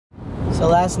So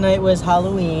last night was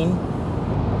Halloween.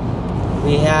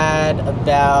 We had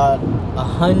about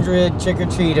 100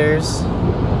 trick-or-treaters.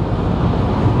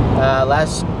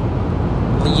 Last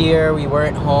year we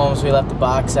weren't home, so we left the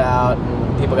box out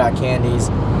and people got candies.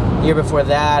 The year before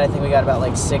that, I think we got about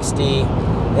like 60.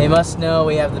 They must know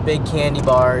we have the big candy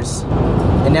bars.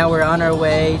 And now we're on our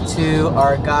way to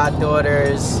our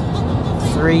goddaughter's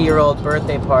 3-year-old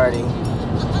birthday party.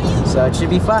 So it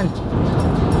should be fun.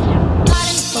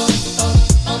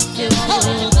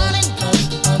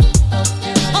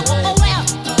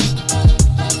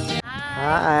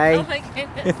 Hi. Oh my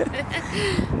goodness.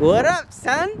 What up,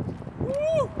 son?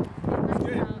 Woo.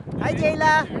 Hi,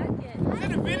 Jayla. Is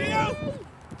that a video?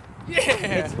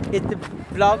 Yeah. It's the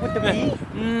vlog with the V.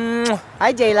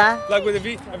 Hi, Jayla. Vlog with a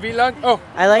V? A vlog? Oh.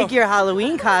 I like your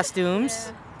Halloween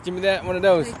costumes. Give me that, one of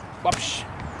those. Whoosh.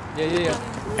 Yeah.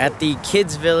 At the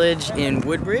Kidz Village in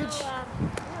Woodbridge.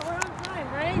 We're on time,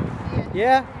 right?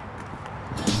 Yeah.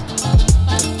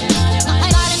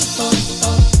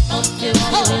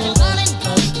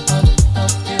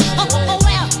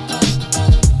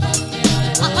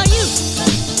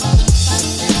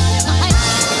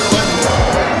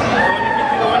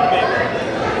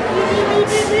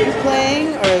 Who's playing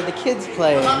or the kids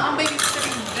playing? I'm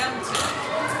babysitting them too.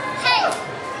 Hey!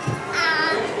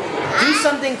 Do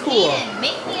something cool.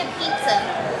 Make me a pizza.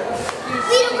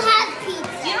 We don't have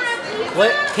pizza. You don't have pizza?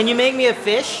 What? Can you make me a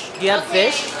fish? Do you have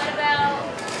fish? What about...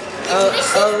 Oh, This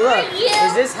is oh look. for you.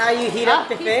 Is this how you heat up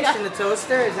the fish in the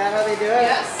toaster? Is that how they do it?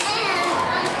 Yes.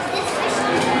 This fish is...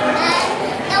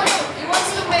 no, wait. He wants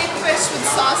to make fish with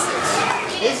sausage.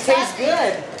 This tastes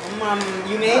good.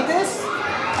 You made this?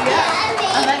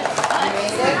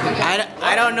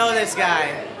 I don't know this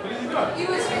guy. He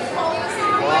was recalling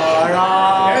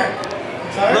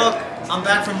Look, I'm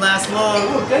back from last month.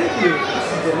 Oh, thank you.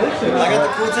 I got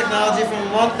the cool technology from a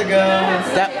month ago.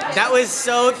 That was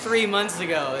so 3 months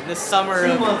ago, in the summer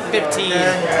of 15.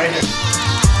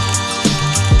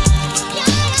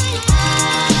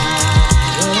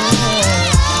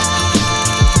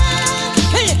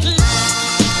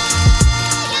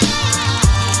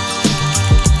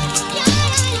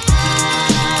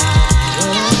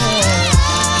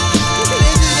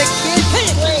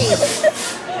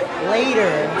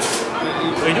 Later.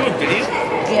 Are you doing video?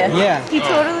 Yeah. He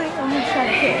totally almost shot a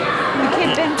kid. The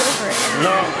kid bent over it.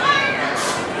 No.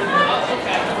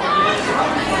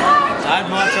 I'd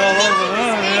march all over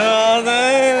them, you know what I'm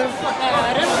saying?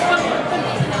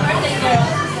 Birthday girl.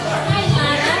 Hi,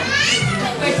 Lana.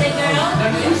 Birthday girl.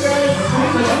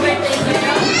 Birthday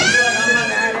girl.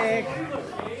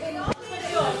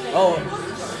 Oh.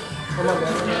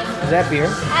 Is that beer?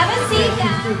 Have a seat,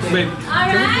 guys. Wait, All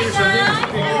right, guys.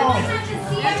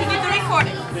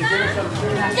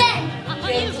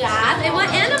 Good job. And what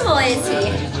animal is he?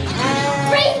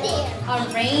 Reindeer. A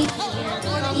reindeer.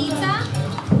 Pizza?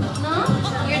 No?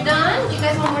 You're done? You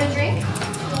guys want more to drink?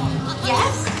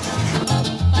 Yes?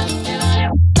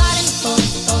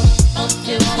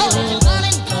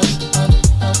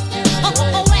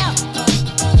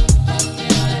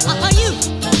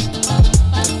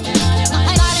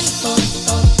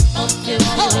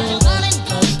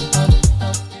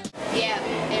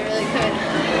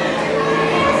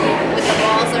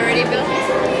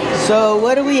 So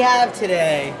what do we have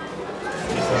today?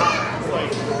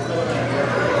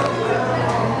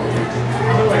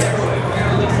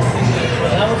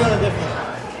 Now we're doing a different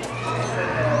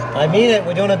one. I mean it,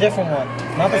 we're doing a different one.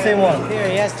 Not the same one. Here,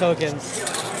 he has tokens.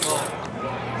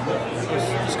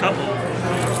 just a couple.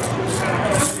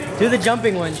 Do the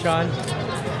jumping one, Sean.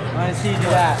 I want to see you do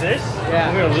that. This? Yeah.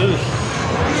 I'm gonna lose.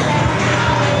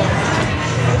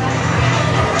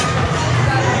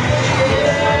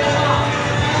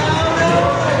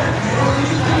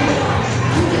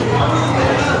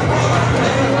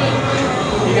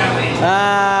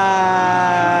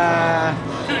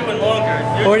 Could have been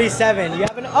longer. 47. You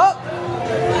have an... Oh!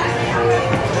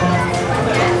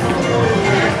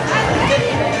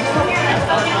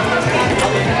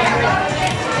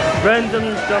 Random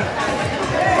jump.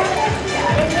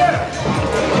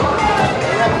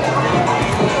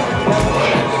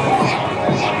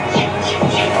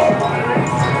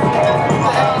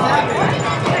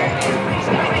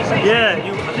 Yeah, I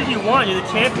think you won. You're the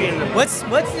champion. What's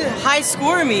the high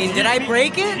score mean? Did I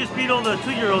break it? You just beat all the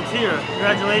 2-year-olds here.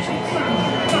 Congratulations.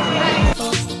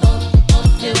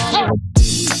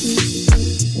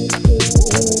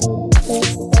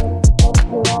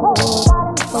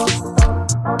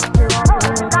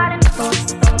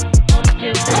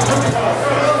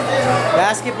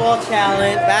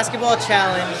 Basketball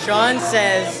challenge. Sean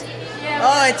says,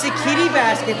 oh, it's a kiddie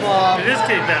basketball. It is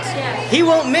kiddie basketball. He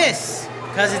won't miss.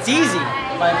 Because it's easy.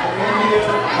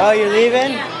 Oh, you're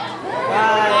leaving?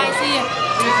 Bye. See you.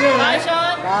 See you soon. Bye,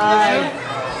 Sean. Bye.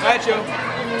 Alright, Joe.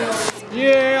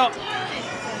 Yeah.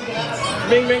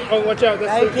 Bing, bing. Oh, watch out.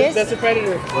 That's a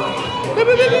predator.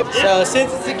 So,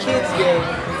 since it's a kids game,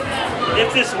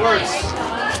 If this works.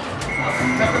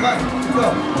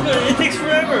 It takes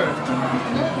forever. Come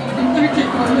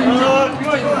on.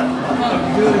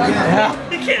 do it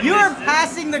again. You can't You miss are this.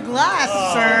 passing the glass,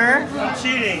 sir. I'm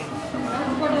cheating.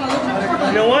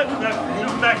 You know what?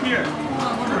 Back here.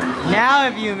 Now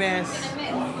if you miss.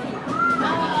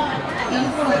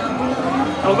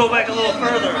 I'll go back a little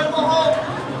further.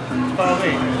 Follow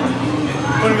me.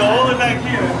 I'm gonna go all the way back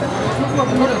here.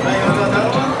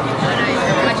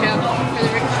 Watch out for the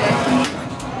ricochet.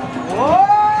 Whoa!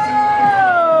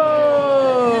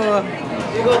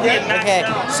 Okay,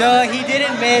 so he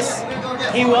didn't miss.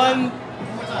 He won.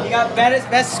 He got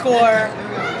best score.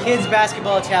 Kids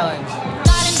basketball challenge.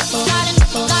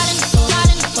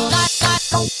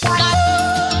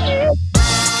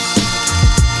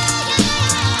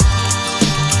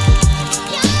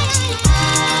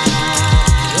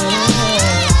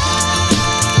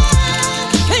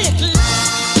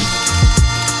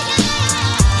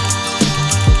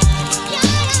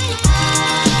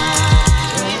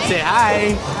 Say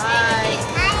hi. Hi.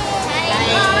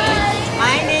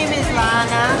 My name is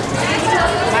Lana.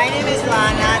 My name is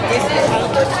Lana. This is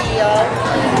Uncle Gio.